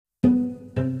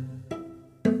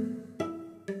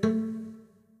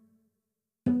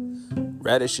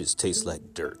Radishes taste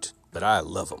like dirt, but I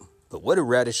love them. But what do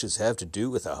radishes have to do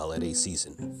with the holiday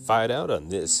season? Find out on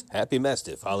this Happy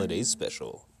Mastiff Holiday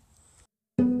Special.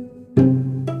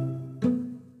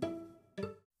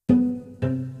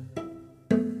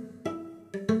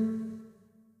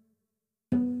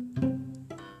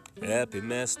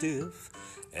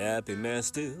 Happy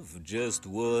Mastiff, just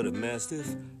what a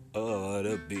Mastiff ought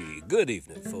to be. Good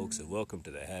evening, folks, and welcome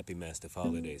to the Happy Mastiff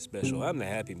Holiday Special. I'm the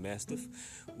Happy Mastiff.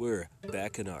 We're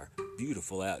back in our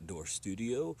beautiful outdoor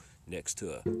studio next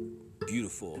to a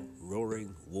beautiful,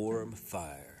 roaring, warm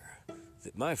fire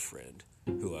that my friend,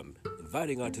 who I'm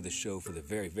inviting onto the show for the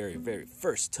very, very, very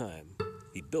first time,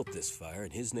 he built this fire,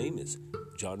 and his name is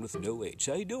John with no H.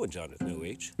 How you doing, John with no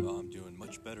H? Oh, I'm doing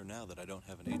much better now that I don't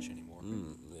have an H anymore.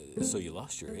 So you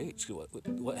lost your H.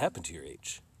 What happened to your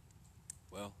H?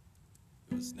 Well,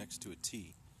 it was next to a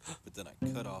T, but then I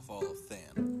cut off all of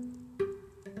Than.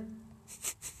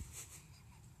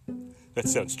 That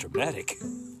sounds dramatic.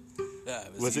 Yeah,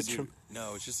 it Was it easier.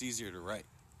 No, it's just easier to write.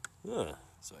 Huh.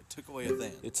 So I took away a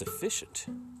Than. It's efficient.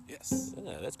 Yes.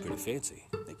 Yeah, that's pretty fancy.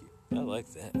 Thank you. I like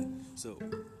that. So,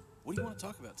 what do you want to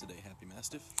talk about today, Happy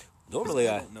Mastiff? Normally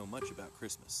I don't know much about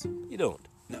Christmas. You don't?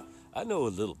 No. I know a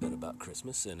little bit about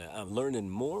Christmas, and I'm learning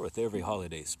more with every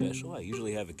holiday special. I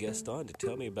usually have a guest on to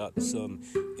tell me about some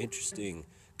interesting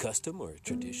custom or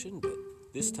tradition, but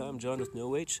this time, John with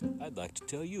no H, I'd like to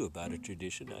tell you about a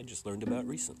tradition I just learned about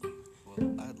recently.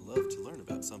 Well, I'd love to learn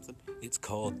about something. It's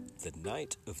called the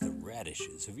Night of the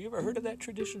Radishes. Have you ever heard of that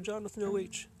tradition, John with no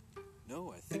H?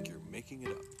 No, I think you're making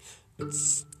it up.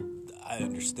 I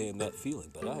understand that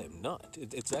feeling, but I am not.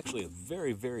 It's actually a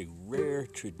very, very rare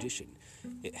tradition.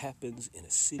 It happens in a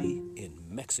city in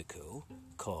Mexico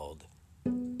called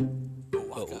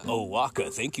Oaxaca.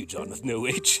 Oaxaca. Thank you, John with no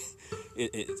H.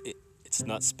 It's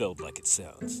not spelled like it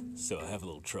sounds, so I have a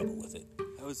little trouble with it.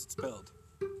 How is it spelled?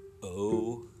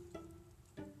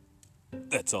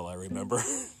 That's all I remember.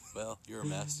 Well, you're a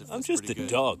Mastiff. I'm That's just a pretty good.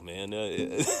 dog, man.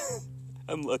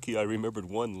 I'm lucky I remembered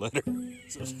one letter.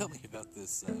 So tell me about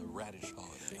this radish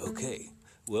holiday. Okay.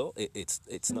 Well,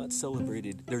 it's not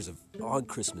celebrated. On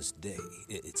Christmas Day.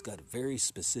 It's got very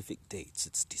specific dates.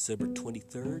 It's December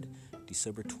 23rd,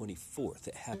 December 24th.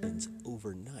 It happens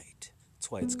overnight.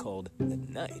 That's why it's called the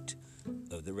Night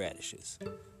of the Radishes.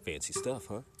 Fancy stuff,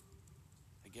 huh?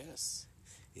 I guess.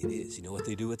 It is. You know what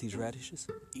they do with these radishes?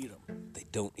 Eat them. They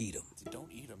don't eat them. They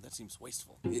don't eat them. That seems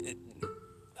wasteful.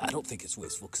 I don't think it's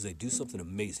wasteful because they do something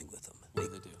amazing with them. What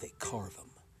do they do? They carve them.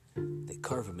 They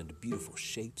carve them into beautiful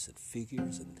shapes and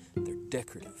figures, and they're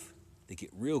decorative. They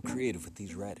get real creative with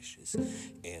these radishes,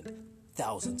 and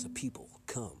thousands of people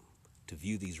come to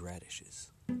view these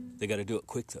radishes. They got to do it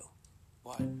quick, though.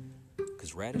 Why?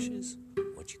 Because radishes,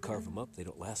 once you carve them up, they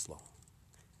don't last long.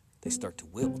 They start to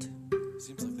wilt.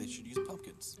 Seems like they should use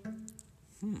pumpkins.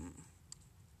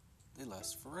 They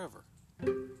last forever.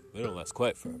 They don't last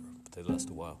quite forever, but they last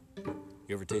a while.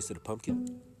 You ever tasted a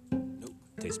pumpkin? Nope.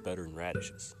 Tastes better than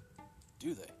radishes.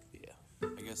 Do they? Yeah.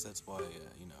 I guess that's why,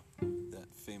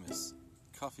 that famous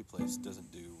coffee place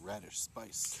doesn't do radish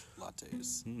spice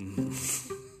lattes.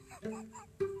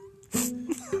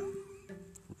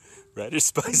 Radish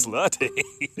spice latte.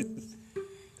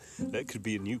 That could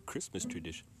be a new Christmas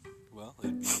tradition. Well,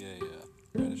 it'd be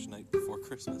a radish night before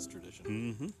Christmas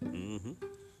tradition.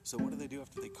 So what do they do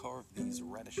after they carve these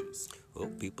radishes? Well,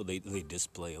 people, they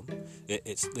display them.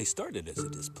 They started as a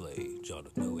display, John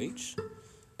with no H.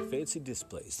 Fancy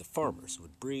displays. The farmers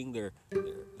would bring their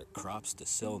crops to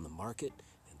sell in the market,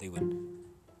 and they would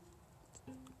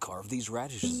carve these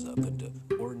radishes up into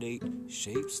ornate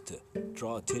shapes to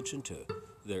draw attention to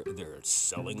their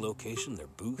selling location, their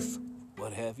booth,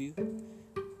 what have you.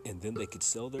 And then they could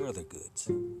sell their other goods.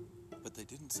 But they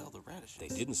didn't sell the radishes. They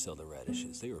didn't sell the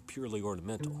radishes. They were purely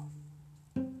ornamental.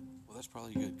 Well, that's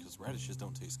probably good, because radishes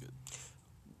don't taste good.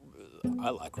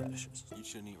 I like radishes. You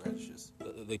shouldn't eat radishes.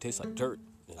 They taste like dirt.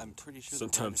 I'm pretty sure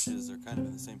sometimes that radishes are kind of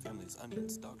in the same family as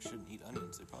onions. Dogs shouldn't eat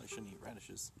onions. They probably shouldn't eat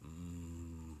radishes.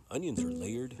 Onions are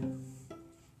layered.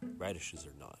 Radishes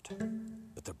are not.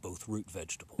 But they're both root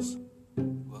vegetables.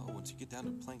 Well, once you get down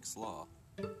to Planck's law,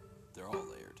 they're all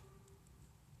layered.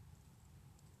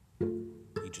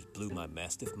 You just blew my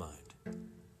Mastiff mind. We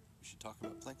should talk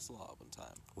about Planck's law one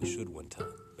time. We should one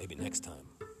time. Maybe next time.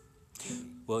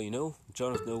 Well,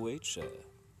 John with no H,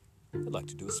 I'd like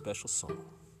to do a special song.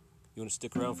 You want to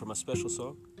stick around for my special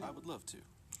song? I would love to.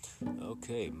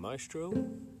 Okay, maestro.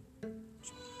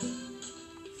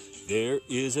 There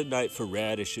is a night for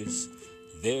radishes.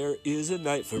 There is a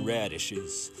night for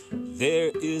radishes.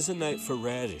 There is a night for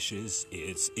radishes.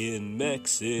 It's in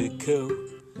Mexico.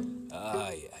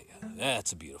 Yeah.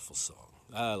 That's a beautiful song.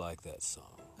 I like that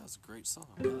song. That was a great song.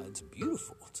 It's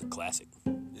beautiful. It's a classic.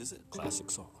 Is it? Classic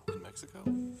song. In Mexico?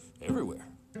 Everywhere.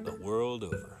 The world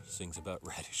over sings about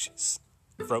radishes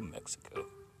from Mexico.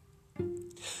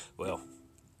 Well,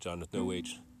 John with no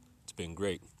H, it's been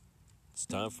great. It's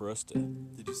time for us to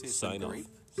Did you say it's sign been off. grape?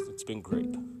 It's been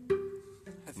grape.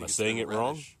 Am I it's saying been it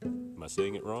wrong? radish. Am I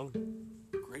saying it wrong?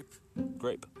 Grape.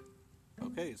 Grape.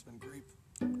 Okay, it's been grape.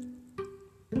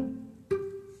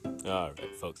 All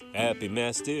right, folks. Happy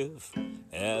Mastiff.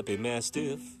 Happy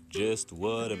Mastiff. Just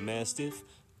what a Mastiff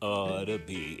ought to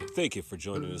be. Thank you for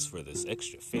joining us for this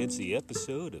extra fancy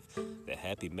episode of the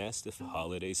Happy Mastiff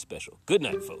Holiday Special. Good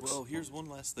night, folks. Well, here's one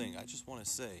last thing. I just want to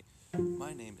say,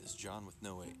 my name is John with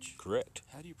no H. Correct.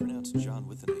 How do you pronounce John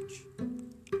with an H?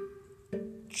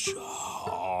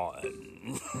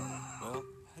 John. Well,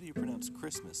 how do you pronounce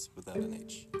Christmas without an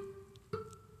H?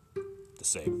 The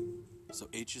same. So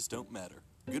H's don't matter.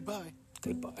 Goodbye.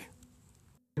 Goodbye.